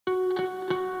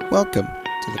Welcome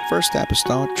to the First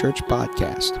Apostolic Church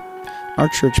Podcast. Our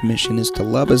church mission is to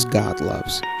love as God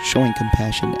loves, showing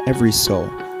compassion to every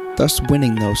soul, thus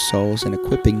winning those souls and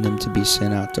equipping them to be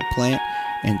sent out to plant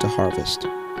and to harvest.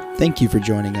 Thank you for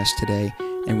joining us today,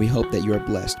 and we hope that you are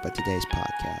blessed by today's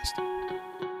podcast.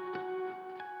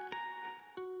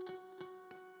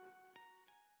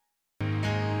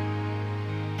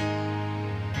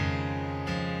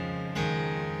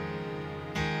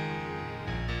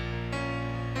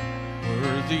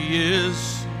 Worthy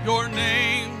is your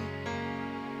name,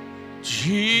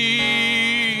 Jesus.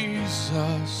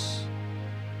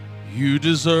 You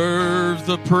deserve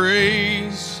the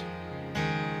praise.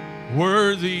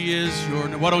 Worthy is your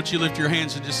name. Why don't you lift your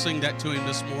hands and just sing that to him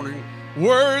this morning?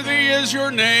 Worthy is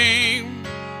your name,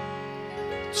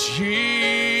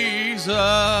 Jesus.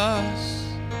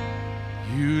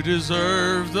 You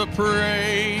deserve the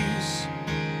praise.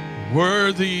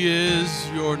 Worthy is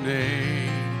your name.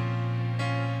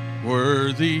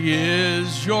 Worthy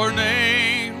is your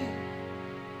name,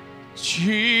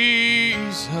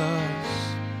 Jesus.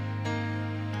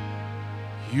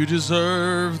 You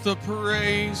deserve the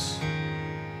praise.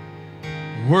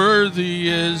 Worthy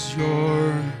is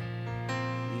your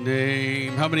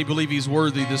name. How many believe he's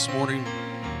worthy this morning?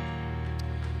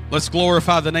 Let's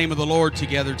glorify the name of the Lord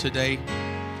together today.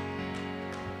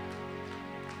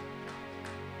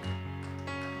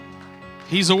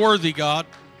 He's a worthy God.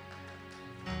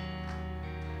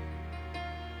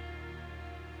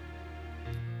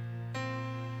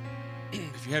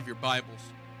 If you have your Bibles,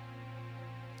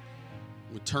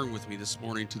 would turn with me this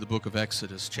morning to the book of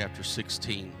Exodus, chapter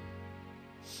 16.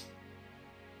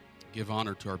 Give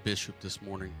honor to our bishop this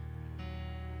morning,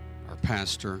 our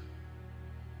pastor.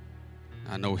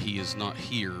 I know he is not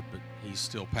here, but he's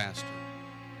still pastor,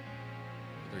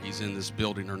 whether he's in this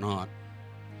building or not.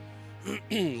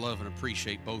 Love and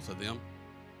appreciate both of them.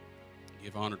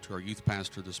 Give honor to our youth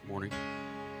pastor this morning.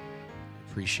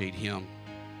 Appreciate him.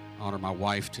 Honor my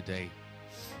wife today.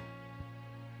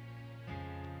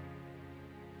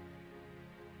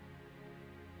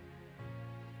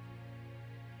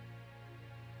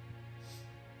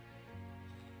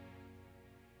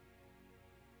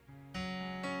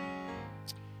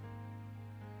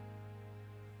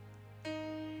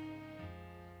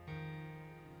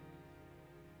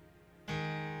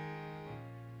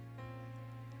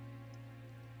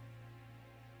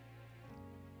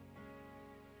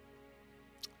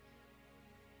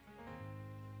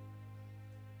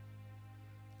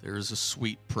 There is a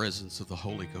sweet presence of the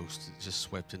Holy Ghost that just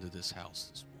swept into this house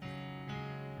this morning.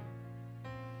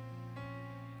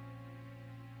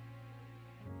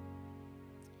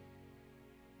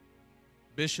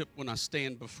 Bishop, when I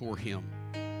stand before him,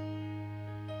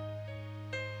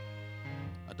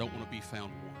 I don't want to be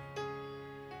found wanting.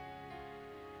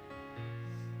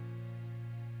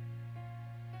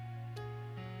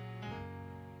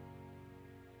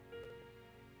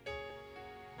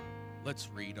 Let's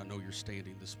read. I know you're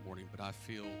standing this morning, but I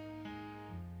feel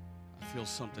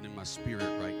something in my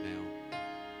spirit right now.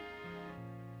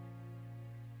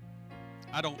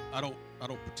 I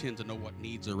don't pretend to know what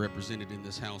needs are represented in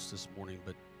this house this morning,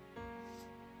 but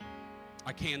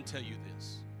I can tell you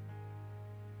this.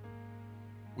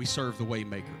 We serve the way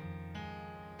maker.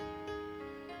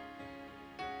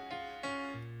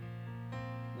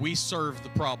 We serve the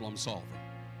problem solver.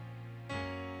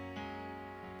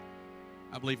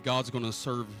 I believe God's going to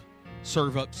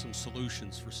serve up some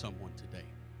solutions for someone today.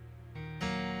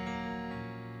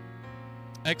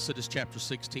 Exodus chapter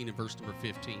 16 and verse number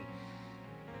 15.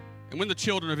 And when the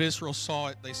children of Israel saw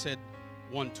it, they said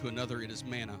one to another, "It is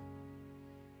manna."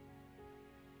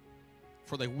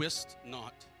 For they wist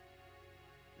not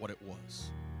what it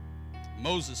was.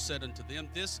 Moses said unto them,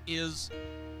 "This is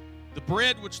the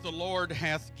bread which the Lord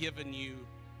hath given you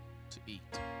to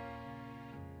eat.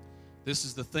 This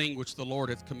is the thing which the Lord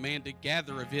hath commanded.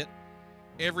 Gather of it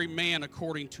every man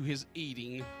according to his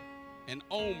eating, an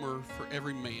omer for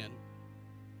every man.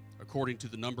 According to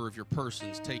the number of your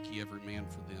persons, take ye every man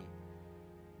for them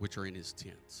which are in his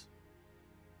tents."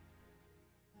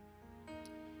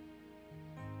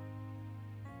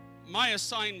 My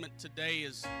assignment today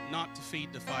is not to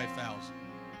feed the 5,000.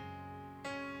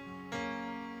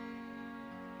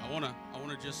 I want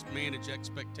to just manage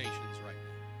expectations right now.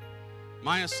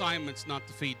 My assignment's not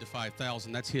to feed the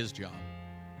 5,000. That's his job.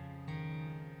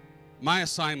 My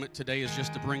assignment today is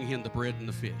just to bring him the bread and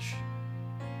the fish.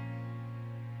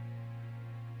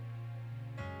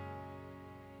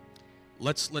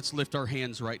 Let's lift our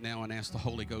hands right now and ask the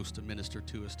Holy Ghost to minister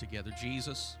to us together.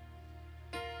 Jesus,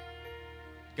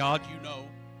 God, you know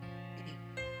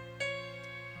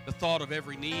the thought of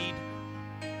every need.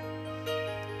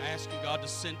 I God, to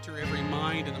center every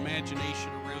mind and imagination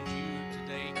around you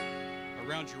today,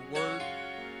 around your word.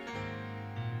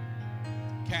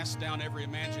 Cast down every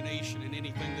imagination and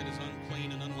anything that is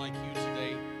unclean and unlike you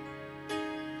today.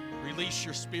 Release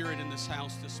your spirit in this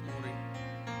house this morning.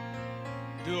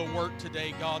 Do a work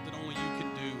today, God, that only you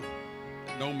can do,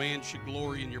 that no man should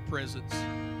glory in your presence.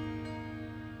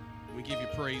 We give you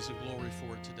praise and glory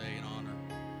for it today and honor.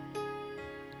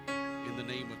 In the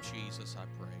name of Jesus, I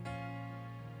pray.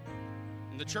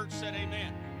 And the church said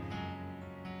amen.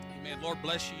 Amen. Lord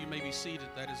bless you. You may be seated.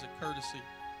 That is a courtesy,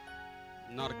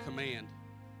 not a command.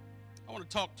 I want to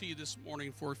talk to you this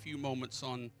morning for a few moments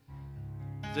on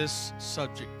this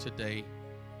subject today.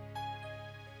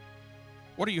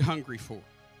 What are you hungry for?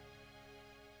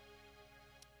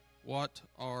 What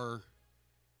are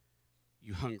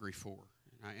you hungry for?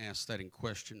 And I ask that in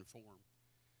question form.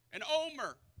 An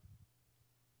omer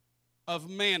of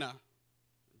manna,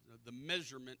 the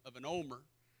measurement of an omer,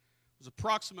 was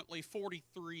approximately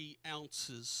 43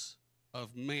 ounces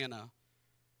of manna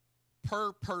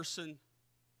per person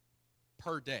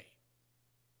per day.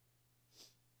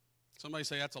 Somebody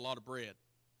say that's a lot of bread.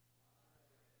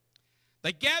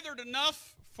 They gathered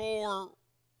enough for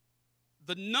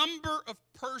the number of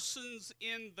persons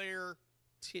in their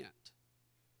tent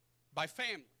by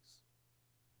families,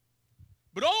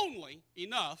 but only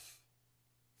enough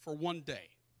for one day.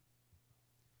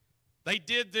 They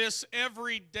did this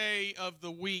every day of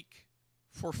the week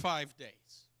for 5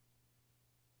 days.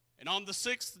 And on the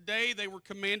 6th day, they were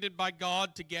commanded by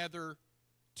God to gather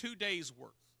 2 days'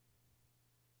 worth,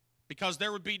 because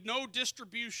there would be no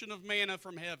distribution of manna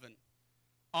from heaven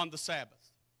on the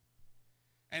Sabbath.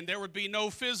 And there would be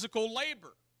no physical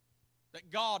labor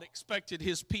that God expected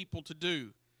his people to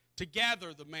do to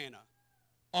gather the manna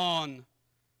on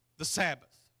the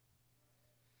Sabbath.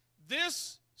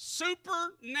 This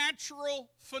supernatural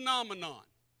phenomenon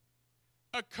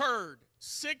occurred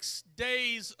 6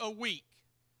 days a week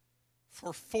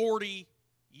for 40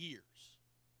 years.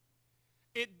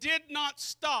 It did not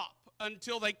stop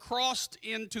until they crossed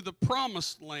into the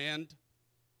promised land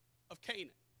of Canaan.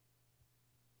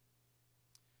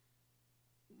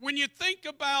 When I think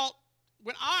about,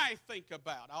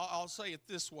 I'll say it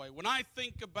this way, when I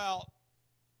think about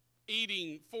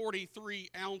eating 43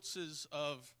 ounces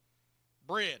of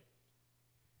bread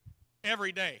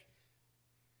every day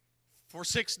for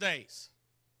 6 days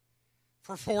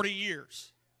for 40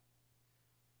 years,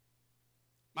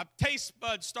 my taste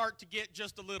buds start to get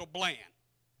just a little bland.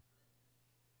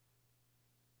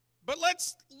 But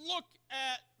let's look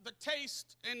at the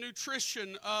taste and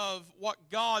nutrition of what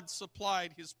God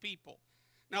supplied his people.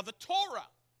 Now, the Torah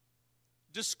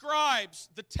describes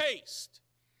the taste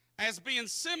as being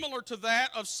similar to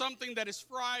that of something that is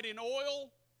fried in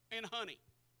oil and honey.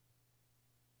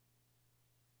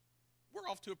 We're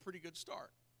off to a pretty good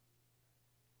start.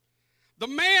 The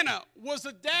manna was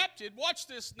adapted. Watch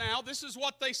this now. This is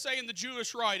what they say in the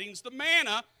Jewish writings. The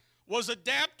manna was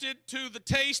adapted to the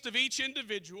taste of each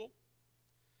individual.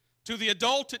 To the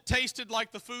adult, it tasted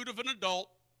like the food of an adult,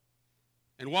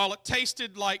 and while it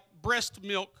tasted like breast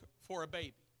milk for a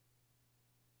baby.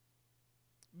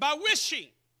 By wishing,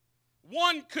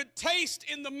 one could taste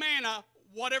in the manna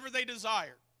whatever they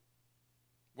desired,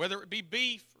 whether it be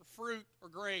beef or fruit or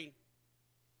grain.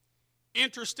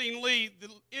 Interestingly, the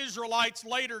Israelites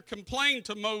later complained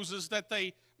to Moses that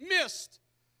they missed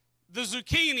the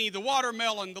zucchini, the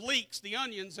watermelon, the leeks, the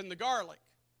onions, and the garlic.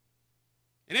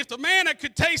 And if the manna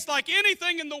could taste like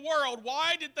anything in the world,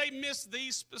 why did they miss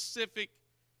these specific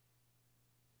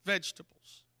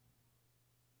vegetables?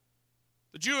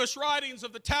 The Jewish writings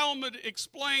of the Talmud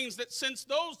explains that since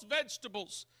those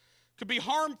vegetables could be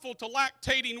harmful to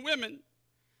lactating women,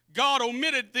 God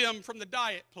omitted them from the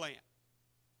diet plan.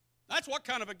 That's what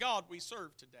kind of a God we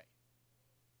serve today.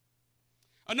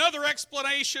 Another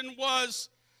explanation was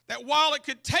that while it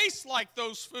could taste like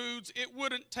those foods, it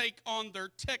wouldn't take on their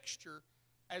texture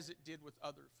as it did with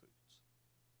other foods.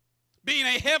 Being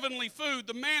a heavenly food,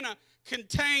 the manna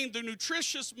contained the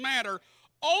nutritious matter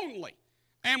only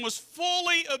and was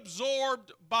fully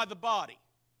absorbed by the body.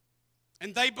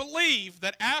 And they believed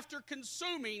that after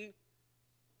consuming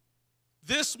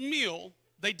this meal,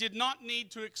 they did not need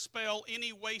to expel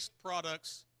any waste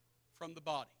products from the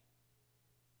body.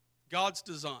 God's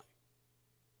design.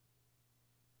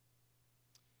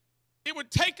 It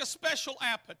would take a special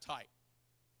appetite.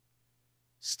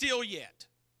 Still yet.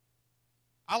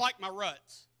 I like my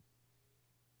ruts.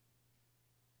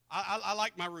 I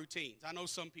like my routines. I know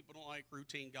some people don't like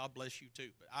routine. God bless you too.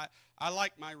 But I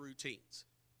like my routines.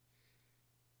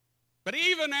 But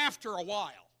even after a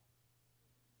while,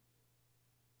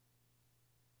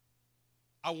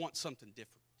 I want something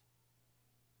different.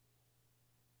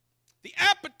 The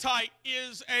appetite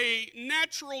is a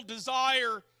natural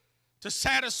desire to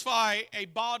satisfy a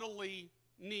bodily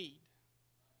need.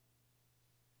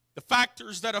 The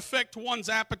factors that affect one's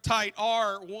appetite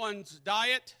are one's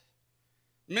diet,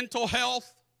 mental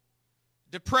health,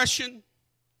 depression,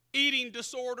 eating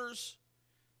disorders,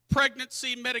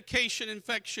 pregnancy, medication,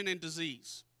 infection, and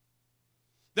disease.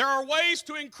 There are ways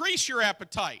to increase your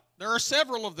appetite. There are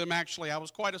several of them, actually. I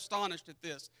was quite astonished at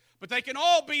this. But they can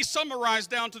all be summarized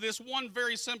down to this one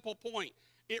very simple point.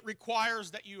 It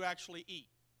requires that you actually eat.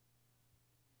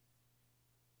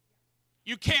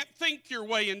 You can't think your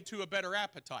way into a better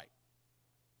appetite.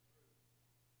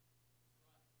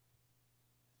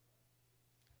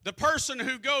 The person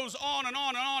who goes on and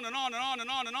on and on and on and on and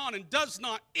on and on and does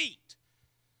not eat,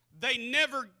 they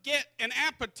never get an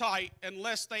appetite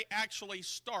unless they actually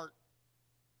start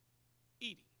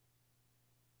eating.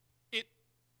 It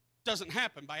doesn't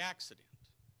happen by accident.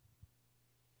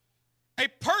 A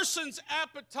person's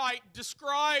appetite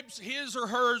describes his or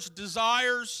her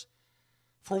desires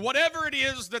for whatever it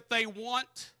is that they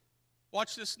want.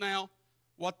 Watch this now.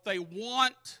 What they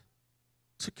want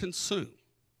to consume.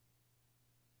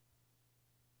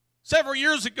 Several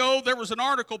years ago, there was an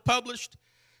article published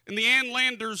in the Ann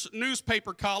Landers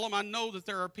newspaper column. I know that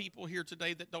there are people here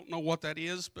today that don't know what that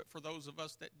is, but for those of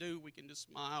us that do, we can just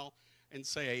smile and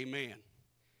say amen.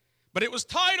 But it was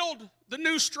titled The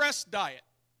New Stress Diet,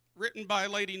 written by a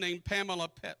lady named Pamela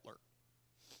Petler.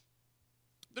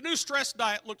 The new stress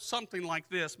diet looks something like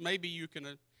this. Maybe you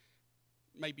can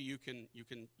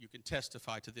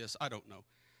testify to this. I don't know.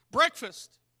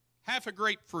 Breakfast, half a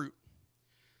grapefruit,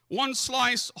 1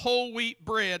 slice whole wheat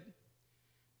bread,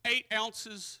 8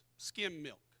 ounces skim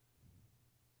milk.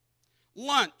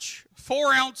 Lunch,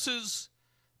 4 ounces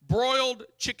broiled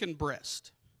chicken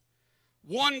breast,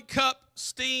 1 cup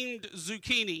steamed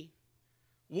zucchini,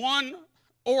 1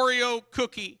 Oreo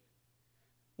cookie,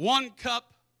 1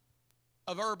 cup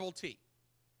of herbal tea.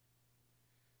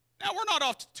 Now, we're not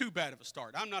off to too bad of a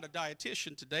start. I'm not a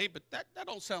dietitian today, but that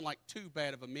don't sound like too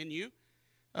bad of a menu.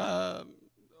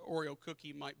 Oreo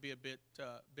cookie might be a bit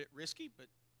risky, but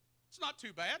it's not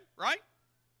too bad, right?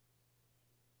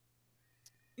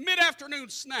 Mid-afternoon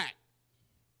snack.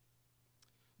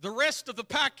 The rest of the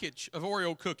package of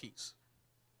Oreo cookies.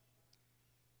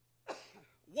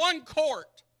 1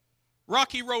 quart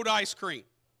Rocky Road ice cream.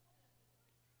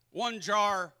 1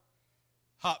 jar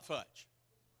hot fudge.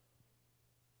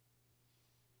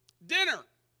 Dinner.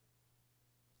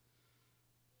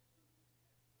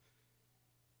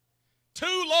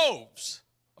 2 loaves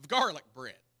of garlic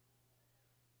bread.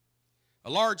 A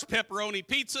large pepperoni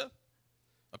pizza,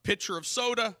 a pitcher of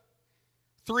soda,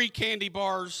 3 candy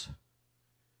bars,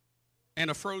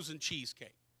 and a frozen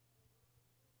cheesecake.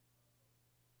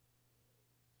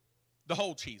 The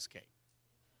whole cheesecake.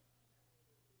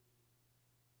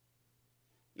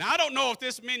 Now, I don't know if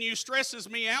this menu stresses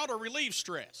me out or relieves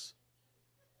stress.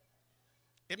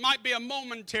 It might be a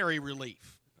momentary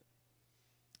relief.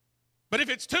 But if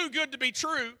it's too good to be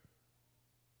true,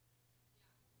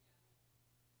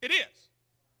 it is.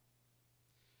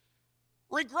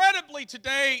 Regrettably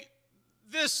today,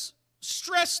 this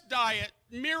stress diet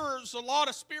mirrors a lot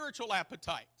of spiritual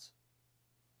appetites.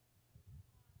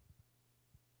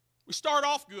 We start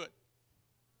off good.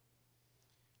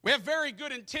 We have very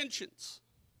good intentions.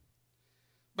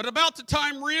 But about the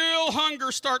time real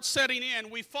hunger starts setting in,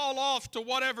 we fall off to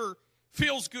whatever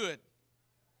feels good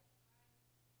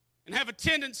and have a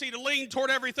tendency to lean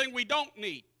toward everything we don't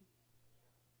need.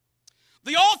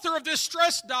 The author of this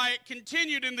stress diet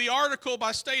continued in the article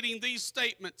by stating these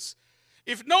statements.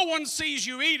 If no one sees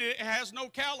you eat it, it has no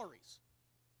calories.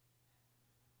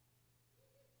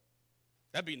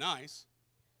 That'd be nice.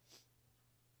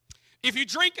 If you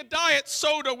drink a diet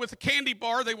soda with a candy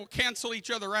bar, they will cancel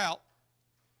each other out.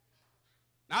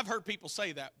 Now, I've heard people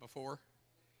say that before.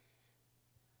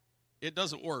 It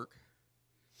doesn't work.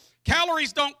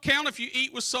 Calories don't count if you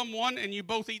eat with someone and you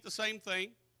both eat the same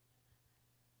thing.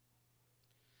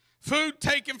 Food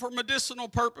taken for medicinal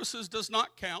purposes does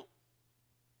not count.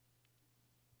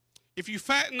 If you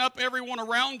fatten up everyone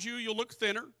around you, you'll look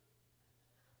thinner.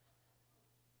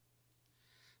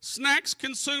 Snacks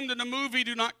consumed in a movie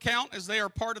do not count as they are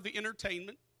part of the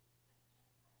entertainment.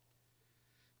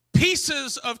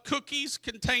 Pieces of cookies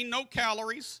contain no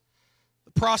calories.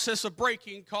 The process of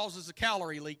breaking causes a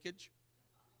calorie leakage.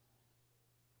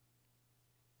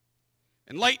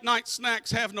 And late night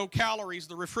snacks have no calories.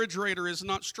 The refrigerator is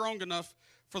not strong enough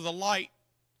for the light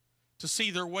to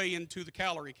see their way into the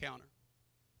calorie counter.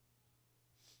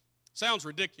 Sounds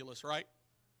ridiculous, right?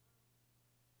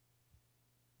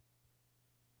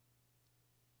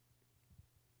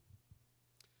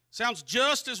 Sounds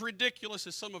just as ridiculous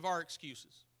as some of our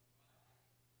excuses.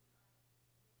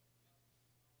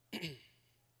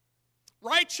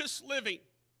 Righteous living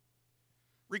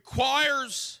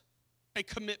requires a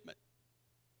commitment.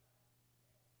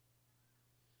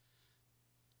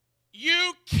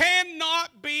 You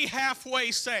cannot be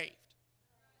halfway saved.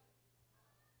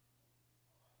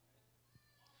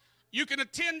 You can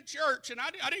attend church, and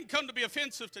I didn't come to be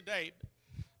offensive today.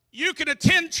 You can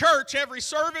attend church every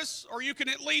service, or you can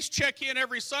at least check in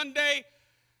every Sunday.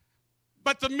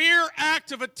 But the mere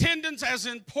act of attendance, as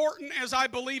important as I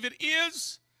believe it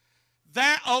is,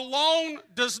 that alone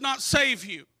does not save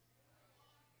you.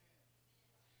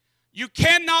 You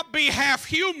cannot be half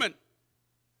human.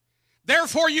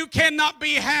 Therefore, you cannot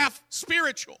be half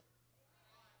spiritual.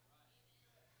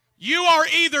 You are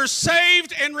either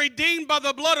saved and redeemed by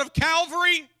the blood of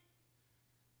Calvary,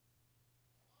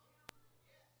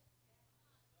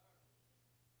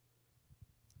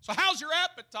 so how's your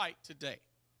appetite today?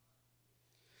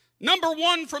 Number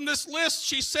one from this list,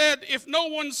 she said, if no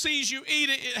one sees you eat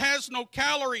it, it has no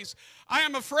calories. I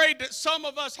am afraid that some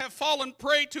of us have fallen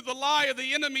prey to the lie of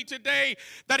the enemy today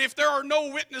that if there are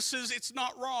no witnesses, it's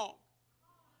not wrong.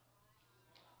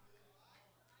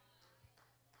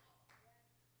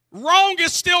 Wrong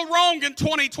is still wrong in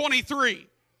 2023.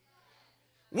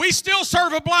 We still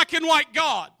serve a black and white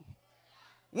God.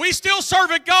 We still serve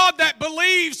a God that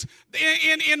believes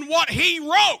in what He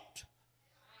wrote.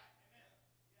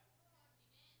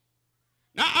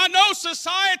 Now, I know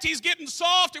society's getting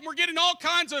soft and we're getting all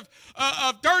kinds of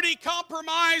dirty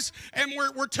compromise, and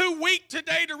we're too weak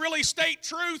today to really state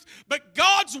truth, but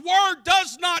God's Word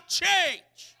does not change.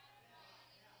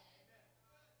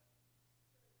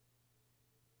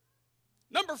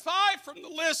 Number 5 from the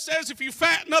list says, if you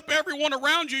fatten up everyone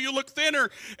around you, you look thinner.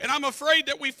 And I'm afraid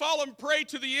that we've fallen prey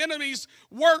to the enemy's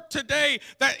work today,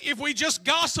 that if we just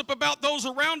gossip about those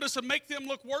around us and make them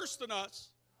look worse than us,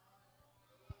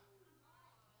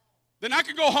 then I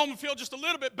can go home and feel just a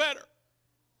little bit better.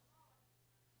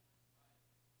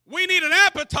 We need an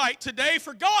appetite today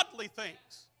for godly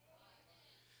things.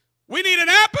 We need an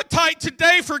appetite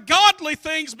today for godly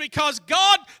things because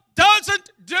God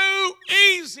doesn't do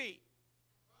easy.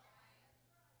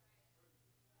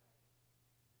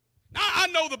 Now, I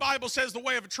know the Bible says the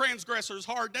way of a transgressor is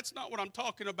hard. That's not what I'm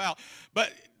talking about.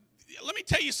 But let me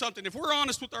tell you something. If we're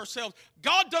honest with ourselves,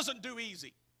 God doesn't do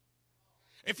easy.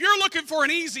 If you're looking for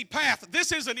an easy path,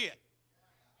 this isn't it.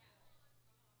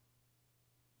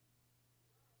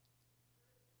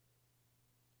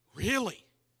 Really?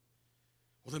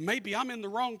 Well, then maybe I'm in the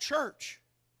wrong church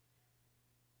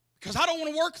because I don't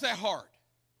want to work that hard.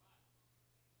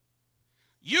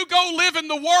 You go live in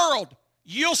the world,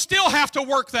 you'll still have to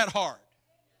work that hard.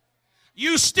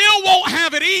 You still won't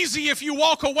have it easy if you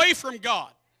walk away from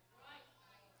God.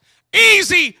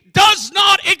 Easy does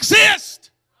not exist.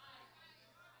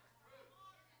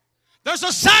 There's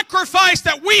a sacrifice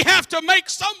that we have to make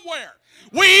somewhere.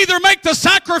 We either make the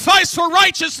sacrifice for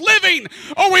righteous living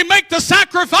or we make the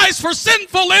sacrifice for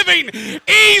sinful living.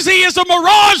 Easy is a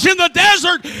mirage in the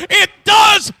desert. It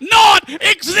does not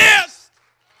exist.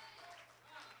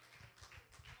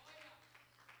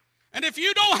 And if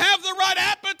you don't have the right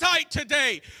appetite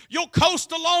today, you'll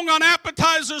coast along on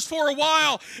appetizers for a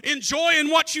while, enjoying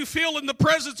what you feel in the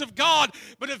presence of God,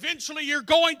 but eventually you're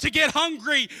going to get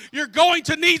hungry. You're going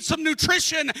to need some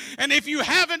nutrition. And if you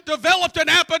haven't developed an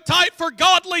appetite for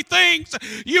godly things,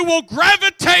 you will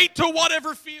gravitate to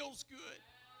whatever feels good.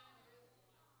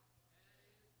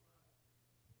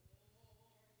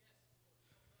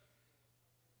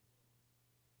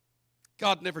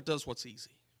 God never does what's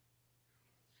easy.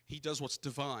 He does what's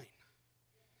divine.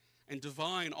 And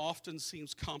divine often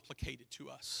seems complicated to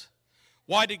us.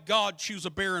 Why did God choose a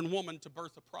barren woman to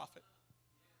birth a prophet?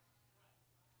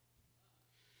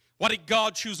 Why did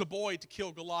God choose a boy to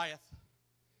kill Goliath?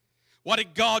 Why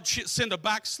did God send a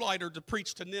backslider to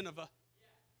preach to Nineveh?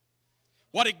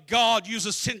 Why did God use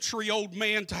a century-old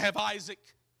man to have Isaac?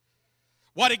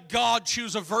 Why did God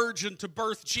choose a virgin to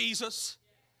birth Jesus?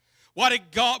 Why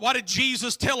did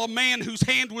Jesus tell a man whose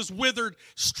hand was withered,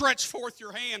 stretch forth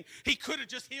your hand? He could have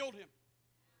just healed him.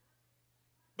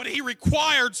 But he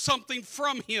required something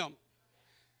from him.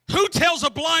 Who tells a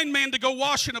blind man to go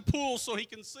wash in a pool so he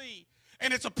can see?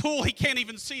 And it's a pool he can't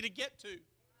even see to get to.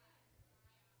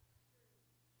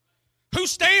 Who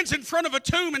stands in front of a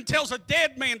tomb and tells a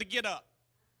dead man to get up?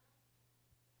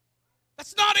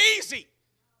 That's not easy.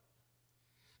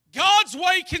 God's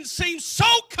way can seem so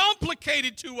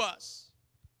complicated to us.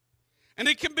 And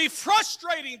it can be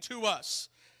frustrating to us.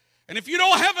 And if you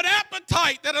don't have an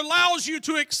appetite that allows you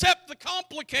to accept the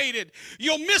complicated,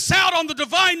 you'll miss out on the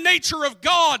divine nature of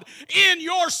God in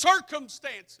your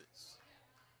circumstances.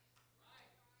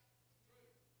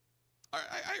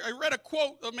 I read a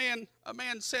quote a man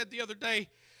said the other day,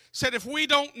 said, if we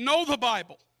don't know the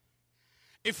Bible,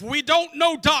 if we don't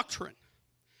know doctrine,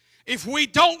 if we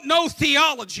don't know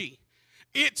theology,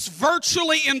 it's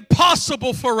virtually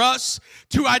impossible for us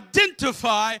to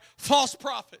identify false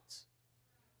prophets.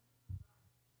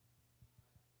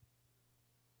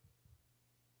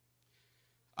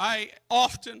 I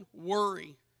often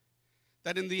worry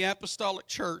that in the apostolic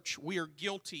church we are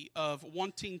guilty of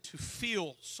wanting to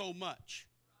feel so much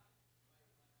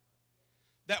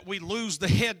that we lose the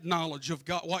head knowledge of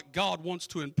God, what God wants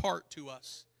to impart to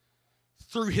us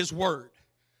through His Word.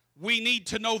 We need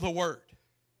to know the Word.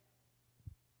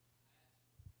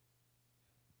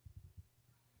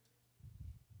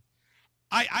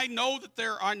 I know that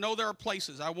there are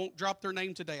places, I won't drop their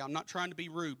name today, I'm not trying to be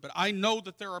rude, but I know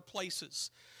that there are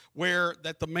places where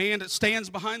that the man that stands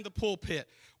behind the pulpit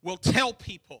will tell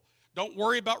people, don't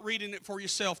worry about reading it for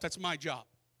yourself, that's my job.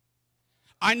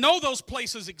 I know those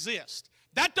places exist.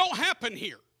 That don't happen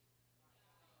here.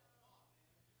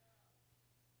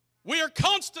 We are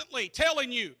constantly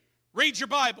telling you, read your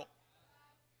Bible,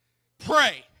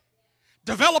 pray,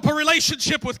 develop a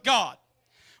relationship with God.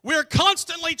 We're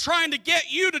constantly trying to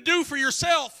get you to do for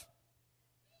yourself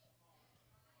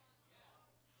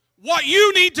what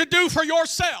you need to do for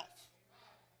yourself.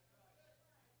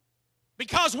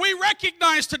 Because we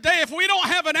recognize today if we don't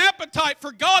have an appetite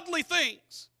for godly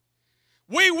things,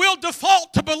 we will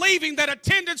default to believing that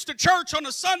attendance to church on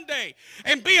a Sunday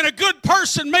and being a good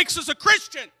person makes us a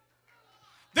Christian.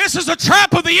 This is a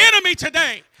trap of the enemy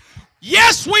today.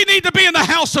 Yes, we need to be in the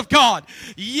house of God.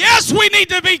 Yes, we need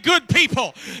to be good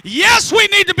people. Yes, we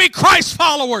need to be Christ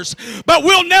followers. But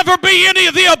we'll never be any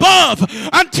of the above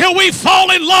until we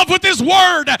fall in love with His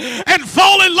Word and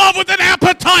fall in love with an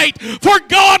appetite for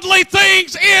godly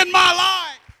things in my life.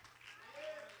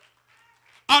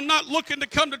 I'm not looking to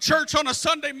come to church on a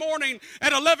Sunday morning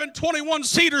at 1121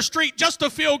 Cedar Street just to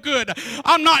feel good.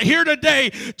 I'm not here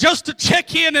today just to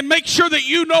check in and make sure that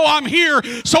you know I'm here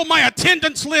so my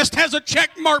attendance list has a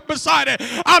check mark beside it.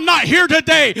 I'm not here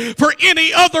today for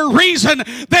any other reason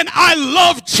than I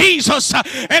love Jesus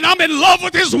and I'm in love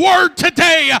with His Word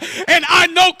today. And I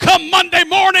know come Monday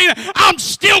morning, I'm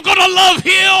still going to love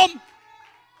Him.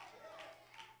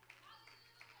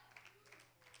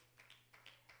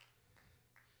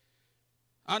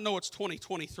 I know it's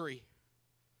 2023.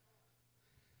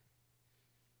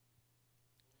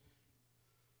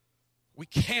 We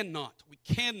cannot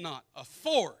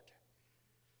afford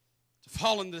to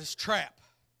fall into this trap.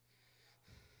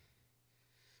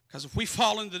 Because if we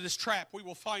fall into this trap, we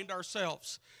will find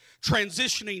ourselves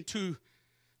transitioning to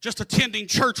just attending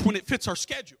church when it fits our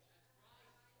schedule.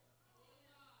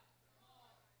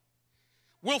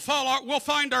 We'll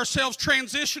find ourselves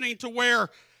transitioning to where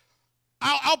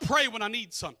I'll pray when I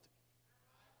need something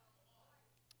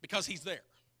because He's there.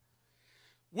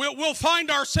 We'll find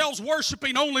ourselves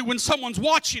worshiping only when someone's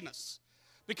watching us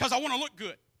because I want to look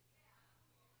good.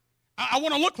 I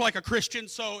want to look like a Christian,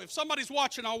 so if somebody's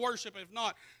watching, I'll worship. If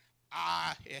not,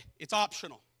 it's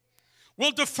optional. We'll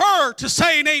defer to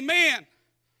saying amen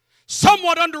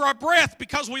somewhat under our breath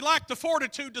because we lack the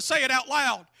fortitude to say it out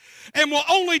loud. And we'll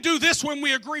only do this when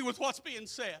we agree with what's being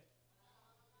said.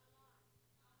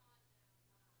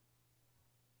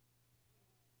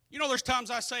 You know, there's times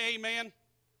I say amen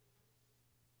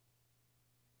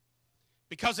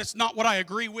because it's not what I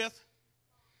agree with,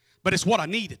 but it's what I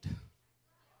needed.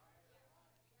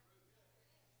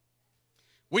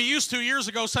 We used to years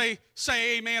ago say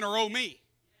amen or oh me.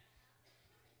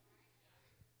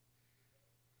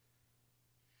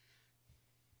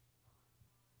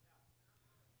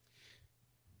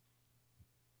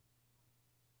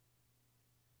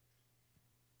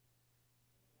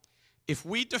 If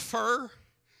we defer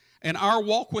in our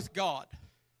walk with God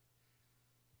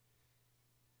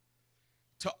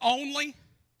to only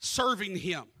serving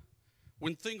Him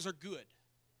when things are good,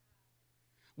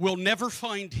 we'll never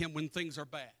find Him when things are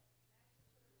bad.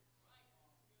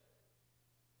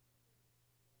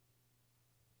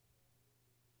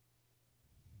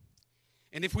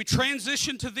 And if we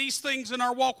transition to these things in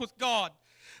our walk with God,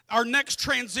 our next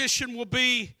transition will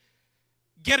be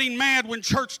getting mad when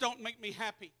church don't make me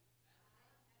happy.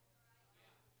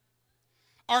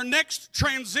 Our next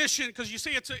transition, because you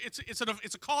see it's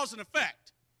a cause and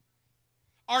effect.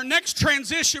 Our next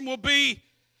transition will be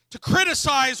to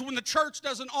criticize when the church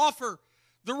doesn't offer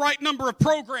the right number of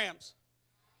programs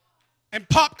and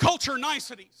pop culture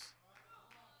niceties.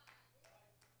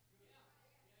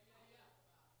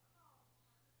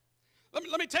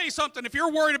 Let me tell you something. If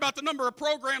you're worried about the number of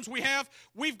programs we have,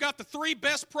 we've got the 3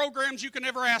 best programs you can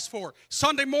ever ask for.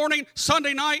 Sunday morning,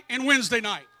 Sunday night, and Wednesday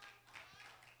night.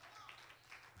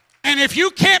 And if you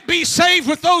can't be saved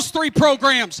with those 3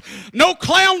 programs, no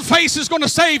clown face is going to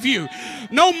save you.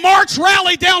 No March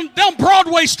rally down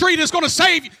Broadway Street is going to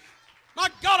save you. My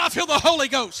God, I feel the Holy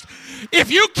Ghost. If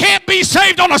you can't be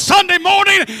saved on a Sunday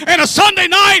morning and a Sunday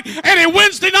night and a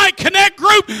Wednesday night connect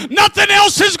group, nothing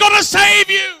else is going to save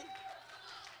you.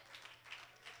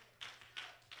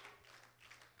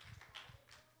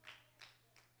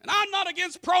 And I'm not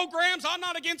against programs. I'm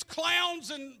not against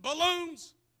clowns and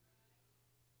balloons.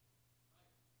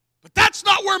 But that's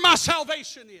not where my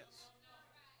salvation is.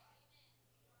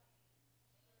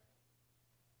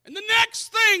 And the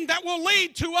next thing that will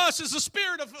lead to us is a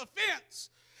spirit of offense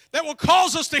that will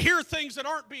cause us to hear things that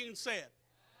aren't being said.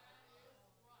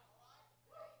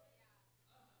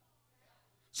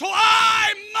 So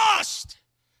I must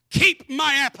keep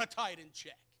my appetite in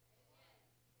check.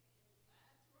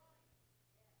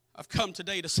 I've come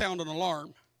today to sound an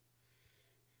alarm.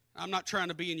 I'm not trying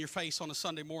to be in your face on a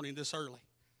Sunday morning this early.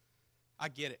 I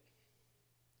get it.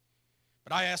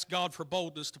 But I ask God for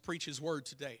boldness to preach His word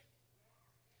today.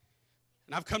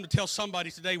 And I've come to tell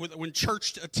somebody today when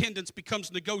church attendance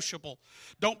becomes negotiable,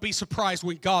 don't be surprised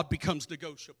when God becomes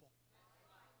negotiable.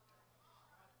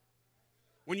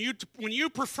 When you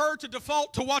prefer to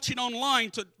default to watching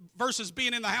online versus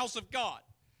being in the house of God,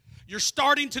 you're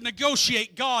starting to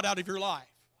negotiate God out of your life.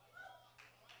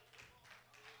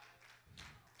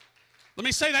 Let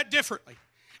me say that differently.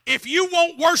 If you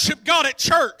won't worship God at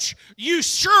church, you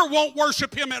sure won't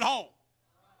worship Him at home.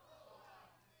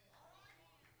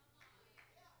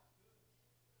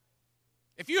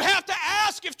 If you have to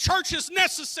ask if church is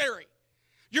necessary,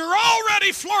 you're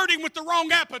already flirting with the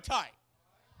wrong appetite.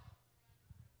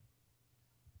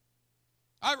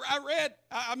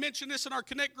 I mentioned this in our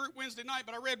Connect group Wednesday night,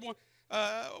 but I read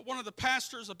one of the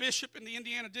pastors, a bishop in the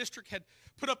Indiana district, had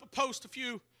put up a post a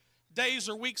few days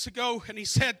or weeks ago, and he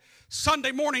said,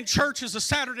 Sunday morning church is a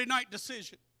Saturday night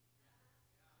decision.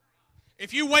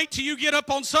 If you wait till you get up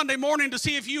on Sunday morning to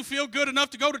see if you feel good enough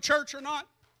to go to church or not,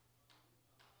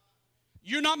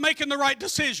 you're not making the right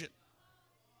decision.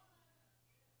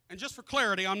 And just for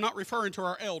clarity, I'm not referring to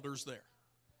our elders there.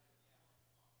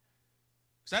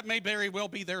 Because that may very well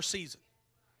be their season.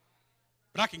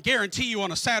 But I can guarantee you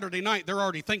on a Saturday night, they're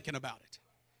already thinking about it.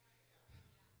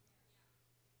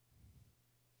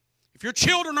 If your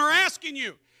children are asking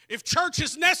you if church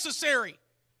is necessary,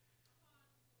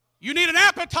 you need an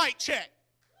appetite check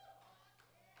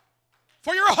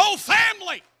for your whole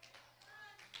family.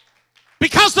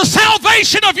 Because the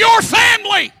salvation of your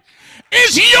family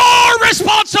is your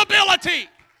responsibility.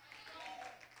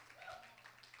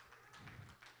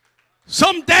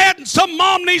 Some dad and some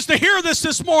mom needs to hear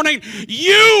this morning.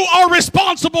 You are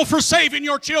responsible for saving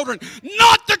your children,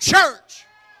 not the church.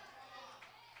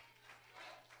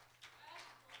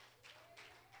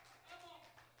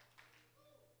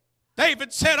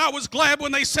 David said, I was glad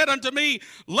when they said unto me,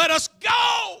 let us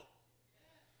go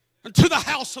into the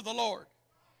house of the Lord.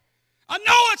 I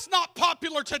know it's not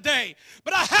popular today,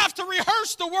 but I have to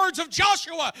rehearse the words of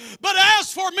Joshua. But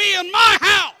as for me and my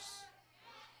house,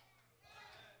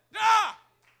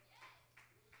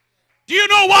 do you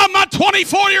know why my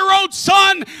 24-year-old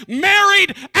son,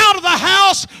 married out of the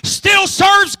house, still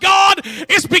serves God?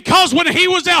 It's because when he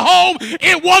was at home,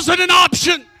 it wasn't an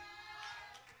option.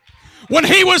 When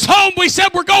he was home, we said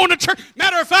we're going to church.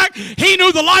 Matter of fact, he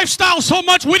knew the lifestyle so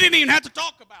much we didn't even have to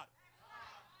talk about it.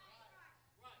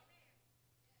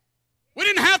 We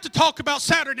didn't have to talk about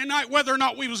Saturday night whether or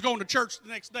not we was going to church the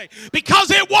next day because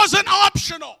it wasn't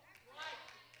optional.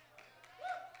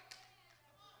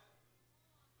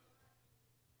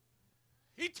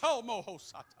 He told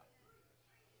Mohosata.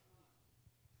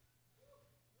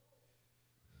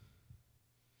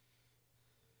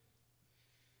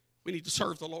 We need to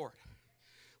serve the Lord.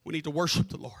 We need to worship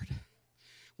the Lord.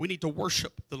 We need to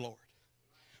worship the Lord.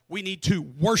 We need to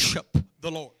worship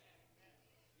the Lord.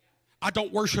 I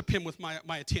don't worship Him with my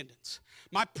attendance.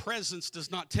 My presence does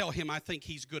not tell Him I think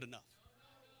He's good enough.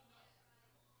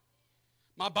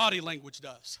 My body language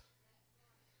does.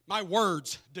 My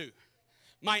words do.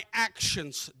 My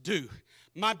actions do.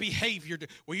 My behavior do.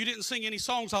 Well, you didn't sing any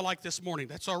songs I like this morning.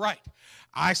 That's all right.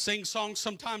 I sing songs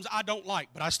sometimes I don't like,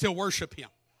 but I still worship Him.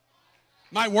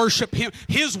 My worship Him.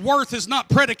 His worth is not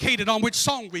predicated on which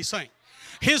song we sing.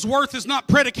 His worth is not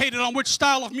predicated on which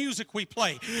style of music we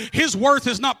play. His worth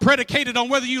is not predicated on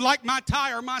whether you like my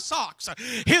tie or my socks.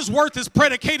 His worth is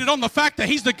predicated on the fact that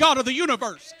He's the God of the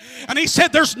universe. And He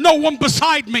said, there's no one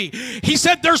beside me. He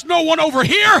said, there's no one over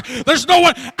here. There's no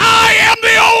one. I am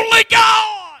the only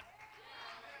God.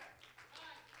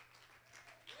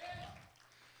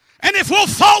 And if we'll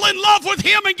fall in love with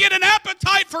Him and get an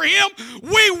appetite for Him,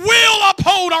 we will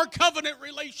uphold our covenant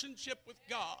relationship with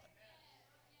God.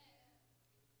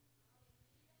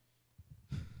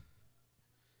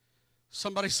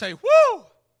 Somebody say, woo!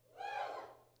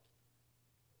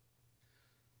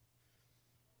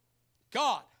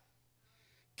 God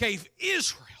gave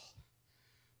Israel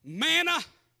manna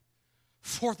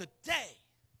for the day.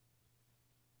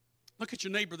 Look at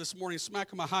your neighbor this morning,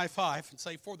 smack him a high five and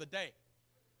say, for the day.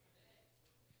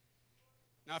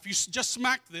 Now, if you just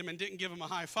smacked them and didn't give them a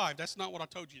high five, that's not what I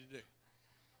told you to do.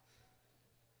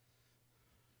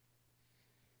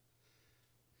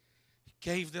 He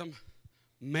gave them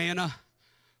manna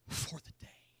for the day.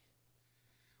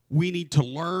 We need to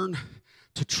learn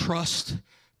to trust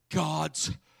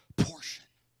God's portion,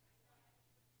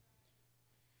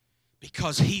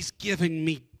 because He's giving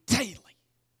me daily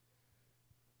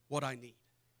what I need.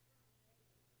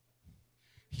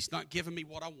 He's not giving me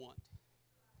what I want.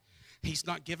 He's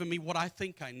not giving me what I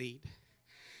think I need.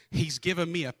 He's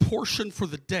given me a portion for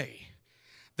the day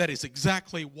that is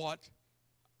exactly what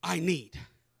I need.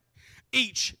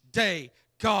 Each day,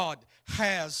 God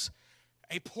has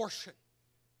a portion.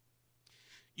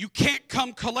 You can't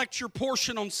come collect your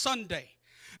portion on Sunday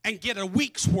and get a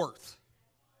week's worth.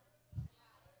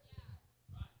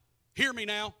 Hear me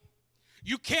now.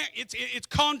 You can't, it's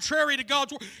contrary to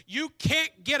God's word. You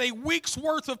can't get a week's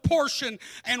worth of portion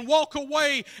and walk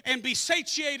away and be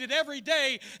satiated every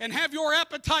day and have your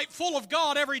appetite full of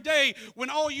God every day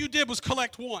when all you did was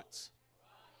collect once.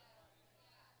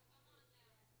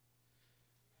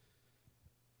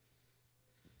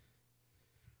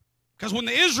 Because when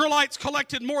the Israelites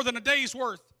collected more than a day's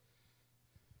worth,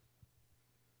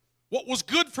 what was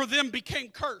good for them became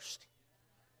cursed.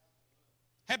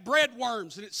 Had bread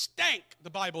worms and it stank,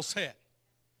 the Bible said.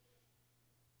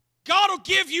 God will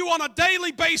give you on a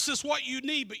daily basis what you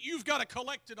need, but you've got to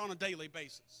collect it on a daily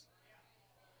basis.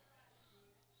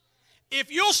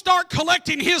 If you'll start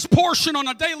collecting His portion on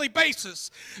a daily basis,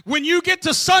 when you get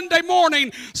to Sunday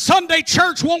morning, Sunday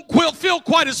church won't feel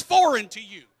quite as foreign to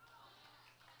you.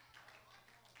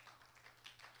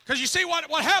 Because you see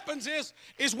what happens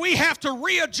is we have to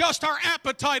readjust our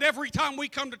appetite every time we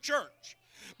come to church.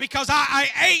 Because I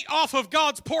ate off of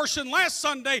God's portion last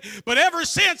Sunday, but ever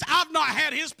since I've not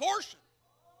had His portion.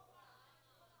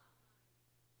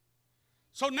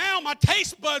 So now my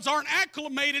taste buds aren't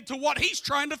acclimated to what He's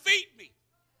trying to feed me.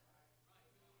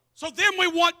 So then we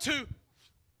want to,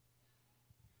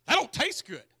 that don't taste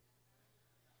good.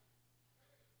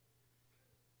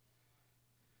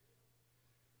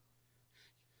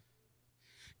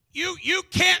 You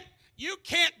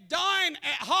can't dine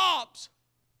at Hobbs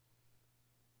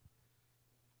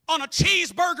on a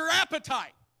cheeseburger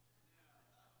appetite.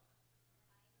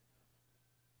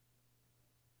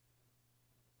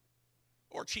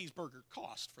 Or cheeseburger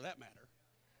cost, for that matter.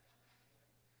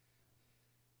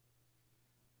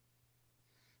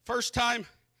 First time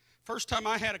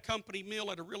I had a company meal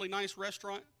at a really nice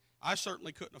restaurant, I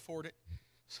certainly couldn't afford it.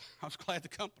 I was glad the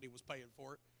company was paying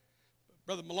for it.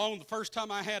 Brother Malone, the first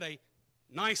time I had a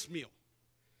nice meal,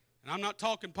 and I'm not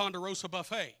talking Ponderosa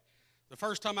buffet, the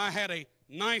first time I had a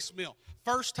nice meal,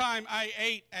 first time I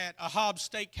ate at a Hobbs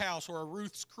Steakhouse or a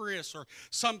Ruth's Chris or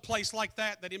some place like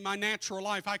that in my natural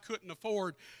life I couldn't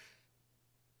afford,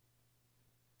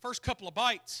 first couple of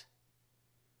bites,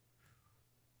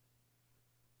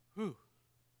 whew,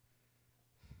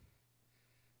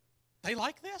 they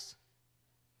like this?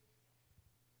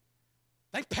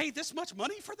 They paid this much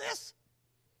money for this?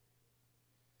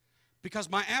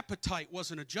 Because my appetite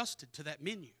wasn't adjusted to that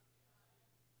menu.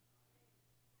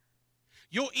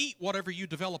 You'll eat whatever you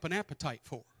develop an appetite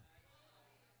for.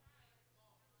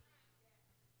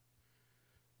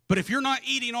 But if you're not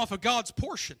eating off of God's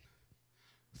portion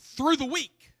through the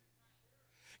week,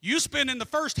 you spend in the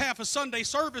first half of Sunday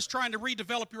service trying to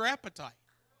redevelop your appetite.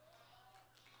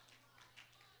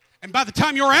 And by the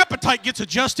time your appetite gets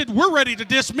adjusted, we're ready to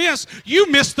dismiss.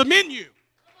 You missed the menu.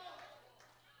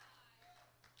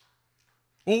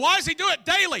 Well, why does He do it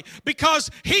daily?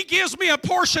 Because He gives me a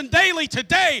portion daily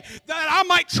today that I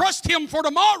might trust Him for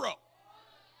tomorrow.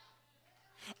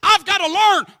 I've got to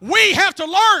learn. We have to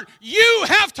learn. You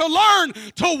have to learn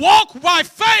to walk by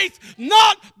faith,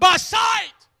 not by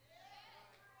sight.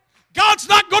 God's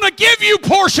not going to give you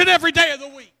portion every day of the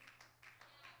week.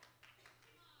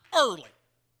 early.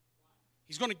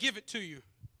 He's going to give it to you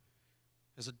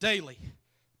as a daily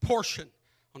portion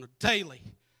on a daily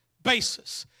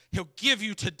basis. He'll give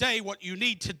you today what you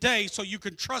need today so you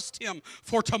can trust Him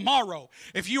for tomorrow.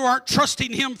 If you aren't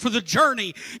trusting Him for the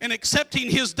journey and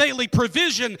accepting His daily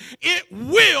provision, it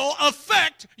will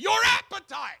affect your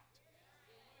appetite.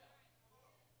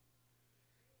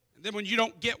 And then when you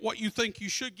don't get what you think you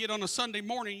should get on a Sunday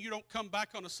morning, you don't come back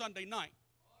on a Sunday night.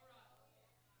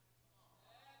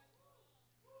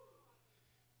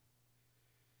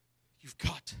 You've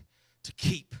got to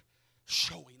keep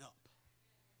showing up.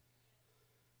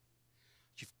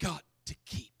 You've got to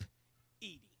keep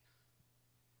eating.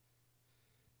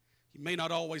 You may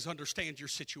not always understand your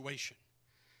situation,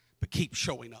 but keep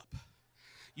showing up.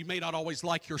 You may not always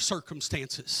like your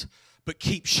circumstances, but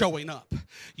keep showing up.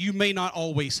 You may not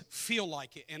always feel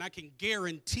like it, and I can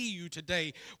guarantee you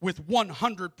today with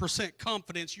 100%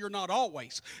 confidence you're not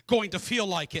always going to feel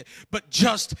like it, but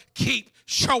just keep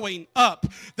showing up.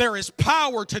 There is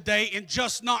power today in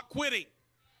just not quitting.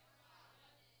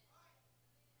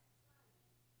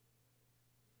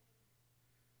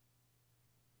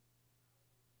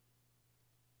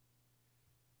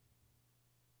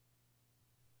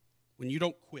 When you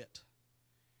don't quit,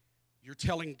 you're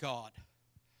telling God,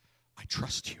 I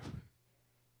trust you.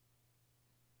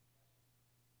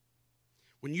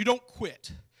 When you don't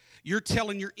quit, you're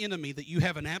telling your enemy that you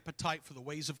have an appetite for the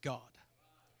ways of God.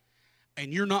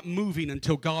 And you're not moving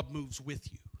until God moves with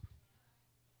you.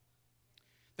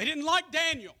 They didn't like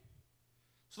Daniel,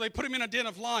 so they put him in a den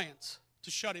of lions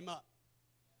to shut him up.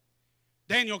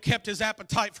 Daniel kept his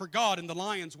appetite for God, and the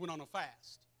lions went on a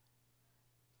fast.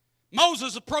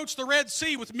 Moses approached the Red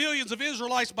Sea with millions of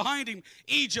Israelites behind him,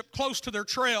 Egypt close to their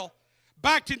trail,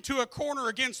 backed into a corner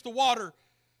against the water.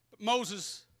 But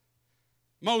Moses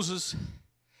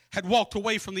had walked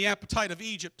away from the appetite of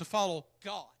Egypt to follow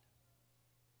God.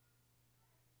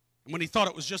 And when he thought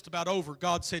it was just about over,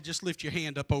 God said, just lift your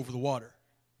hand up over the water.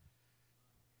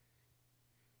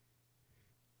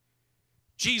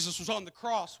 Jesus was on the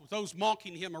cross with those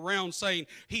mocking him around saying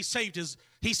he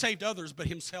saved others, but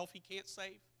himself he can't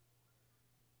save.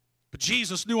 But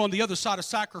Jesus knew on the other side of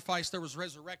sacrifice there was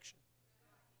resurrection.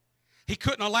 He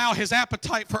couldn't allow his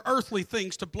appetite for earthly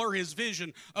things to blur his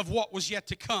vision of what was yet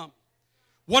to come.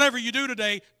 Whatever you do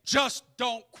today, just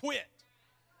don't quit.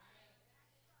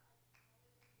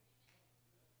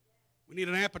 We need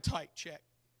an appetite check.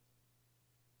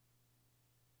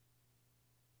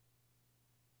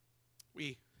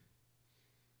 We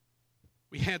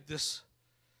had this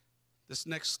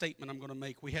next statement I'm going to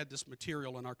make. We had this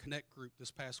material in our Connect group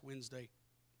this past Wednesday,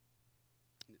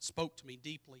 and it spoke to me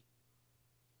deeply.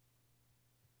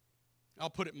 I'll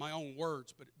put it in my own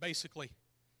words, but basically,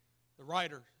 the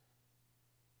writer,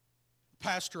 the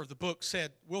pastor of the book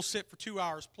said, we'll sit for 2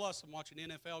 hours plus and watch an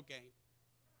NFL game.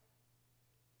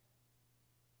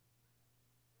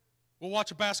 We'll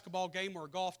watch a basketball game or a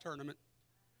golf tournament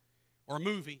or a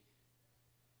movie.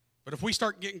 But if we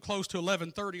start getting close to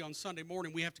 11:30 on Sunday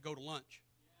morning, we have to go to lunch.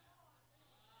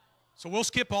 So we'll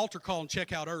skip altar call and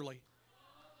check out early.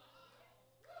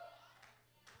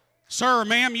 Sir or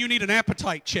ma'am, you need an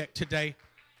appetite check today.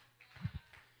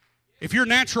 If your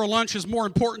natural lunch is more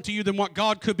important to you than what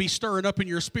God could be stirring up in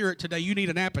your spirit today, you need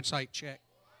an appetite check.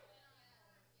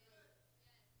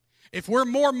 If we're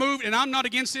more moved, and I'm not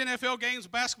against NFL games,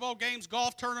 basketball games,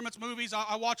 golf tournaments, movies,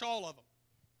 I watch all of them.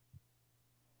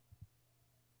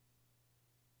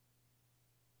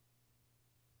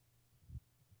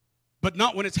 But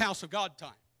not when it's house of God time.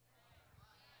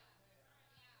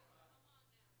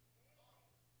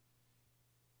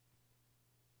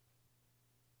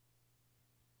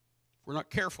 If we're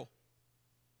not careful,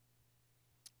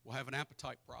 we'll have an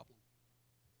appetite problem.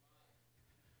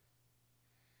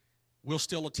 We'll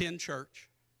still attend church.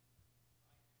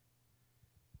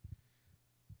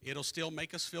 It'll still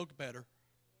make us feel better.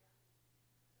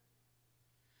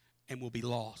 And we'll be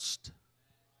lost.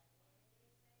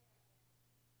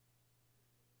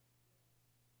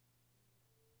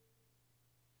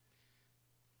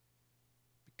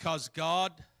 Because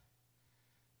God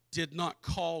did not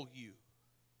call you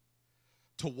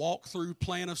to walk through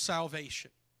plan of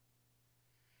salvation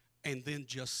and then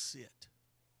just sit.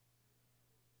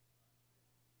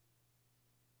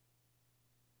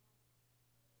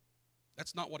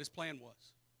 That's not what his plan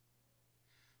was.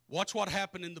 Watch what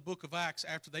happened in the book of Acts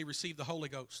after they received the Holy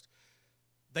Ghost.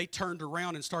 They turned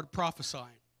around and started prophesying.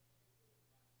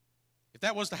 If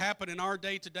that was to happen in our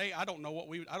day today, I don't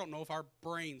know if our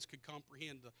brains could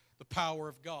comprehend the power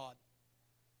of God.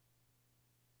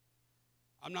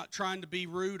 I'm not trying to be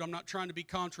rude. I'm not trying to be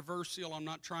controversial. I'm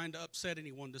not trying to upset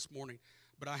anyone this morning.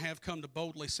 But I have come to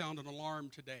boldly sound an alarm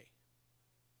today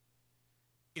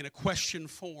in a question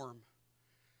form,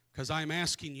 because I'm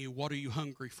asking you, what are you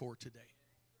hungry for today?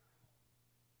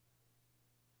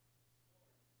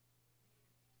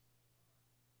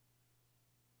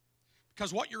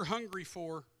 Because what you're hungry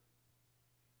for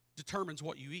determines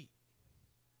what you eat.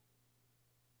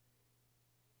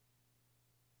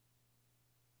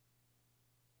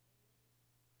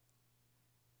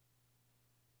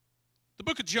 The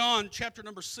book of John, chapter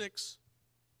number 6,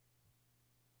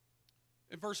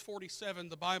 in verse 47,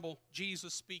 the Bible,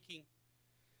 Jesus speaking,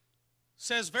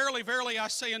 says, Verily, verily, I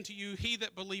say unto you, he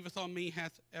that believeth on me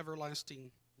hath everlasting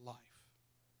life.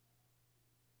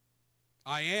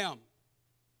 I am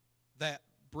that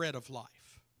bread of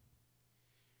life.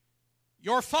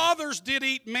 Your fathers did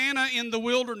eat manna in the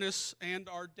wilderness and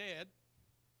are dead.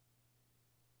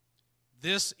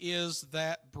 This is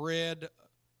that bread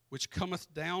which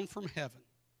cometh down from heaven.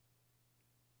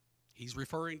 He's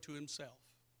referring to himself.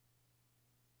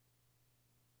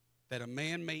 That a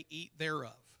man may eat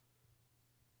thereof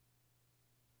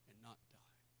and not die.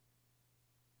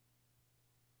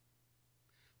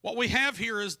 What we have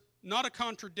here is not a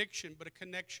contradiction, but a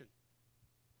connection.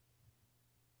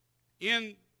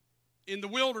 In the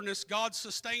wilderness, God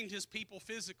sustained his people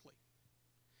physically.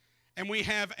 And we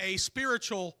have a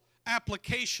spiritual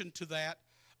application to that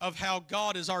of how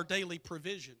God is our daily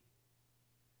provision.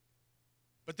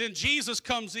 But then Jesus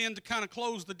comes in to kind of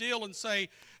close the deal and say,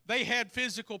 they had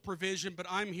physical provision, but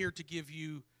I'm here to give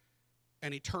you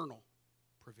an eternal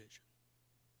provision.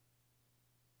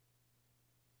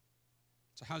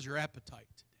 So how's your appetite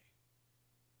today?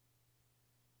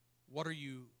 What are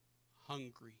you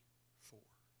hungry for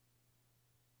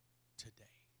today?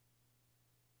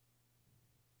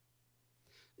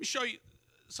 Let me show you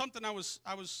something I was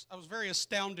very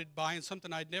astounded by, and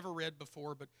something I'd never read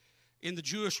before, but in the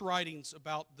Jewish writings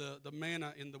about the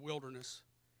manna in the wilderness,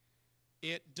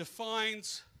 it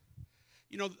defines,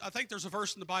 I think there's a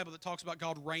verse in the Bible that talks about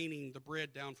God raining the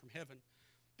bread down from heaven.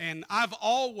 And I've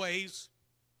always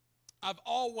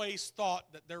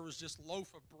thought that there was just a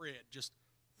loaf of bread just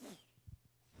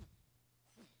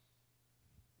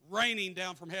raining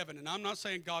down from heaven. And I'm not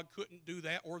saying God couldn't do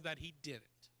that or that he didn't.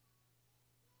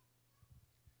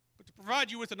 But to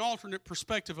provide you with an alternate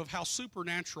perspective of how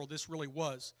supernatural this really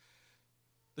was,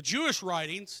 the Jewish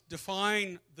writings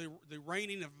define the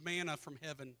raining of manna from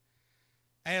heaven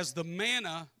as the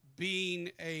manna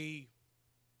being a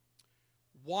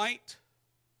white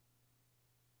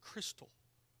crystal.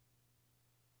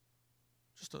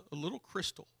 Just a little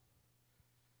crystal.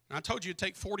 And I told you it'd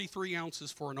take 43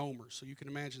 ounces for an omer, so you can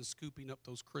imagine scooping up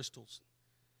those crystals,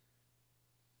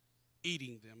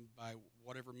 eating them by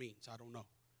whatever means, I don't know.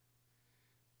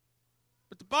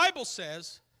 But the Bible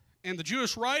says, and the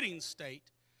Jewish writings state,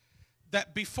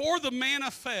 that before the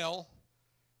manna fell,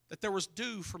 that there was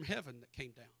dew from heaven that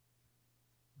came down.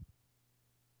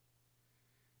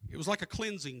 It was like a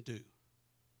cleansing dew. It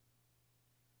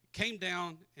came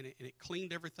down and it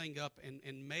cleaned everything up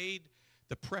and made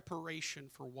the preparation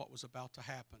for what was about to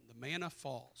happen. The manna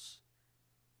falls.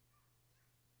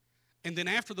 And then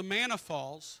after the manna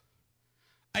falls,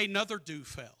 another dew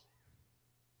fell.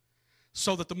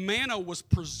 So that the manna was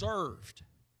preserved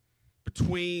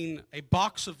between a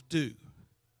box of dew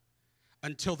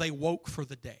until they woke for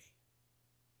the day.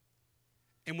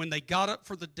 And when they got up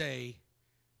for the day,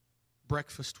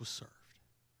 breakfast was served.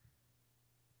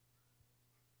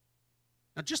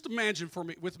 Now just imagine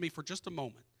with me for just a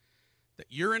moment that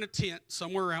you're in a tent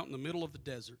somewhere out in the middle of the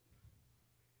desert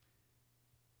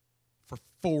for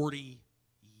 40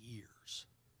 years.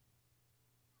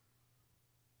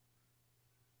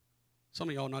 Some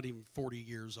of y'all not even 40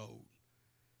 years old.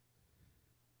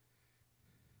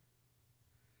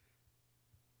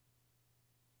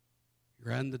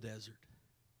 You're out in the desert.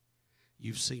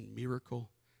 You've seen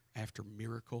miracle after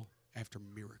miracle after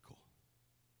miracle.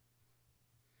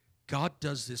 God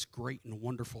does this great and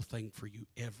wonderful thing for you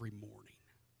every morning.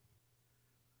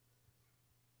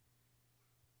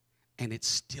 And it's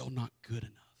still not good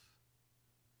enough.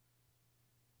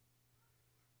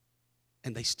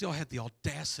 And they still had the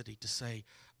audacity to say,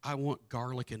 I want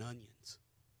garlic and onions.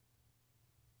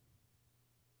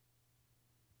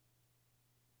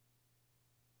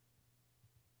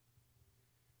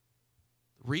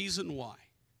 The reason why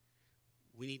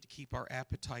we need to keep our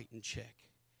appetite in check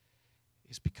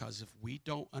is because if we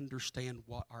don't understand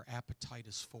what our appetite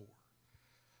is for,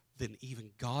 then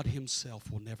even God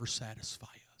himself will never satisfy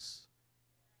us.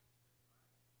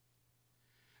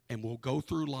 And we'll go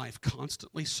through life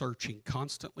constantly searching,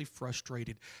 constantly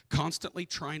frustrated, constantly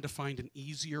trying to find an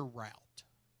easier route.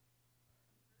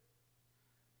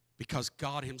 because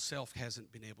God himself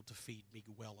hasn't been able to feed me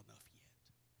well enough yet.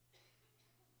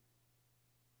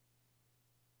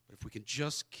 But if we can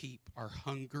just keep our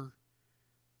hunger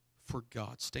for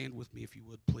God. Stand with me if you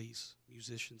would, please.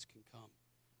 Musicians can come.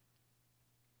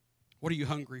 What are you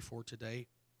hungry for today?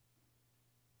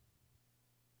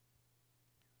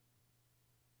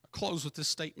 I'll close with this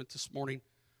statement this morning.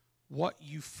 What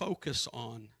you focus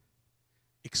on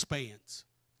expands.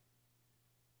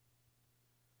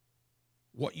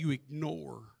 What you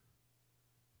ignore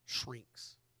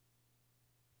shrinks.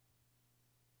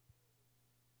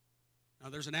 Now,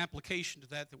 there's an application to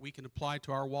that we can apply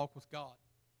to our walk with God.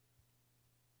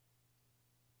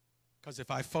 Because if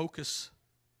I focus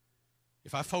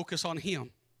on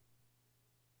him,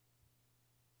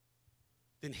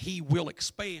 then he will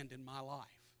expand in my life.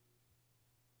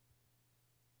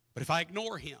 But if I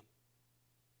ignore him,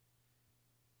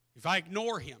 if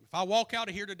I walk out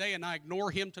of here today and I ignore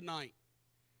him tonight,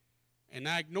 and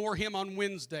I ignore him on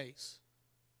Wednesdays,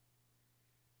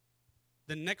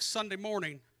 then next Sunday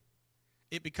morning,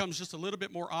 it becomes just a little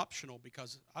bit more optional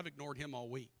because I've ignored him all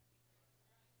week.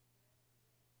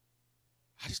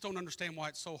 I just don't understand why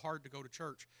it's so hard to go to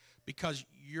church, because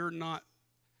you're not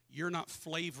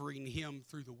flavoring him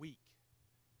through the week.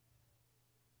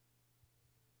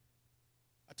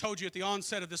 I told you at the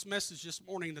onset of this message this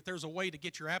morning that there's a way to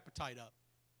get your appetite up.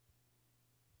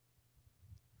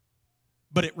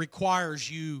 But it requires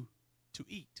you to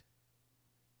eat.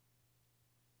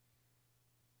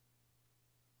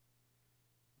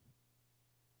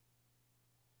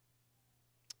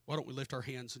 Why don't we lift our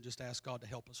hands and just ask God to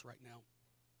help us right now?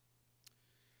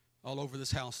 All over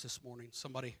this house this morning,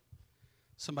 somebody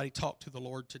talk to the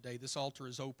Lord today. This altar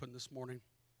is open this morning.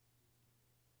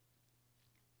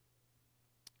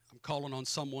 I'm calling on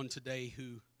someone today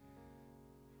who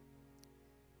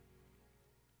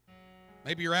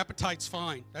maybe your appetite's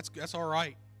fine. That's all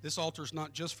right. This altar's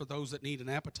not just for those that need an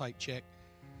appetite check.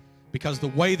 Because the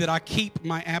way that I keep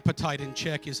my appetite in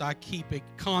check is I keep a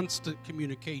constant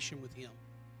communication with him.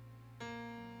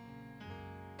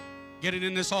 Getting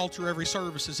in this altar every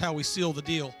service is how we seal the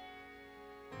deal.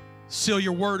 Seal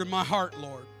your word in my heart,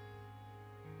 Lord.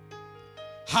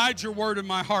 Hide your word in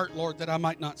my heart, Lord, that I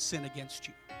might not sin against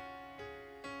you.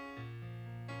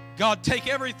 God, take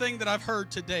everything that I've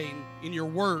heard today in your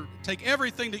word. Take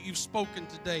everything that you've spoken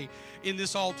today in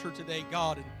this altar today,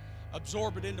 God, and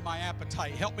absorb it into my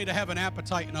appetite. Help me to have an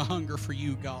appetite and a hunger for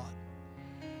you, God.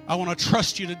 I want to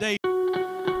trust you today.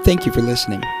 Thank you for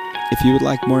listening. If you would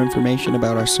like more information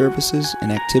about our services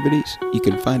and activities, you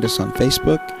can find us on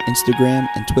Facebook, Instagram,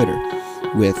 and Twitter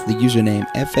with the username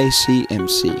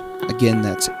FACMC. Again,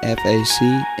 that's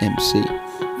FACMC.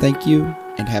 Thank you,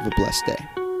 and have a blessed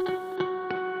day.